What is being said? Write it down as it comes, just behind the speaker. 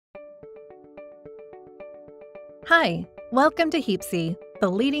Hi, welcome to Heepsy, the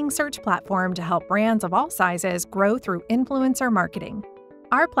leading search platform to help brands of all sizes grow through influencer marketing.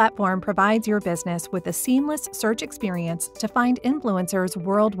 Our platform provides your business with a seamless search experience to find influencers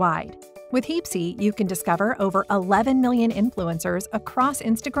worldwide. With Heepsy, you can discover over 11 million influencers across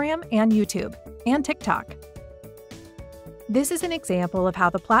Instagram and YouTube, and TikTok. This is an example of how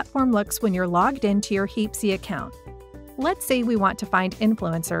the platform looks when you're logged into your Heepsy account. Let's say we want to find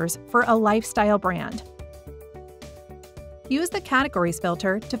influencers for a lifestyle brand. Use the Categories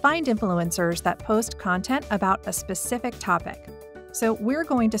filter to find influencers that post content about a specific topic. So we're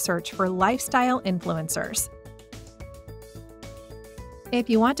going to search for lifestyle influencers. If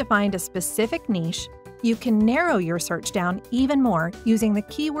you want to find a specific niche, you can narrow your search down even more using the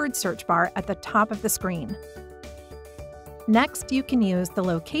keyword search bar at the top of the screen. Next, you can use the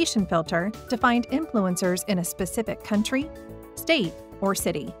Location filter to find influencers in a specific country, state, or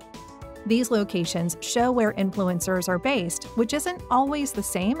city. These locations show where influencers are based, which isn't always the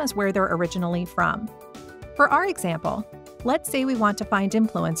same as where they're originally from. For our example, let's say we want to find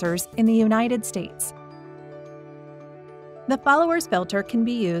influencers in the United States. The Followers filter can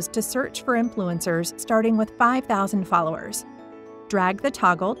be used to search for influencers starting with 5,000 followers. Drag the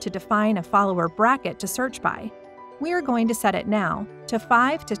toggle to define a follower bracket to search by. We are going to set it now to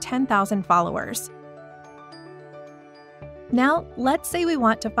 5,000 to 10,000 followers. Now, let's say we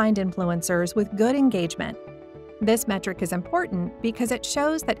want to find influencers with good engagement. This metric is important because it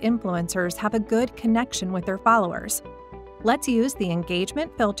shows that influencers have a good connection with their followers. Let's use the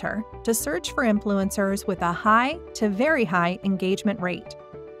Engagement filter to search for influencers with a high to very high engagement rate.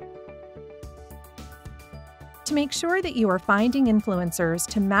 To make sure that you are finding influencers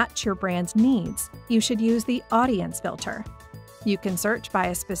to match your brand's needs, you should use the Audience filter. You can search by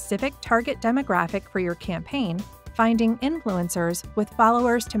a specific target demographic for your campaign, finding influencers with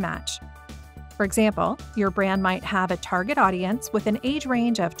followers to match. For example, your brand might have a target audience with an age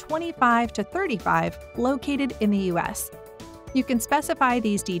range of 25 to 35 located in the US. You can specify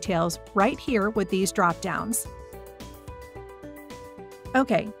these details right here with these drop-downs.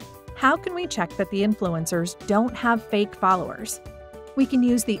 Okay, how can we check that the influencers don't have fake followers? We can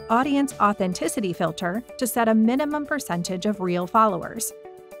use the Audience Authenticity filter to set a minimum percentage of real followers.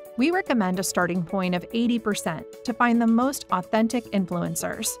 We recommend a starting point of 80% to find the most authentic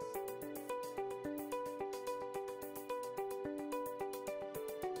influencers.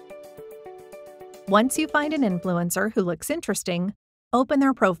 Once you find an influencer who looks interesting, open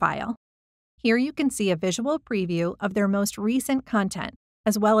their profile. Here you can see a visual preview of their most recent content,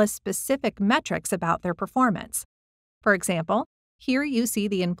 as well as specific metrics about their performance. For example, here you see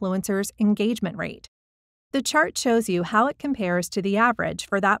the influencer's engagement rate. The chart shows you how it compares to the average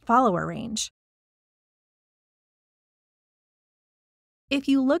for that follower range. If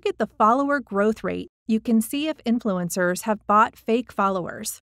you look at the follower growth rate, you can see if influencers have bought fake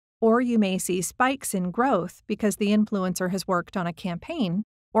followers, or you may see spikes in growth because the influencer has worked on a campaign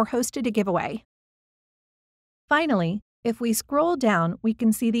or hosted a giveaway. Finally, if we scroll down, we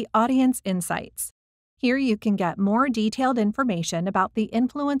can see the Audience Insights. Here you can get more detailed information about the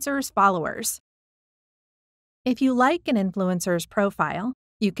influencer's followers. If you like an influencer's profile,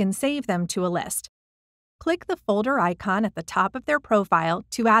 you can save them to a list. Click the folder icon at the top of their profile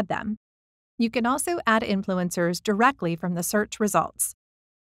to add them. You can also add influencers directly from the search results.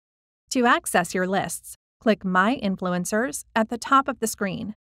 To access your lists, click My Influencers at the top of the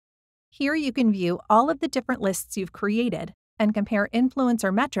screen. Here you can view all of the different lists you've created and compare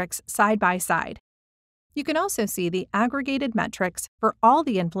influencer metrics side by side. You can also see the aggregated metrics for all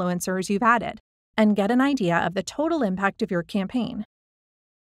the influencers you've added and get an idea of the total impact of your campaign.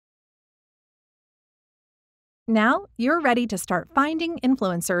 Now, you're ready to start finding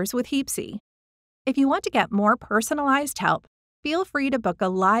influencers with Heepsy. If you want to get more personalized help, feel free to book a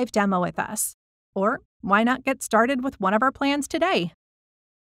live demo with us. Or why not get started with one of our plans today?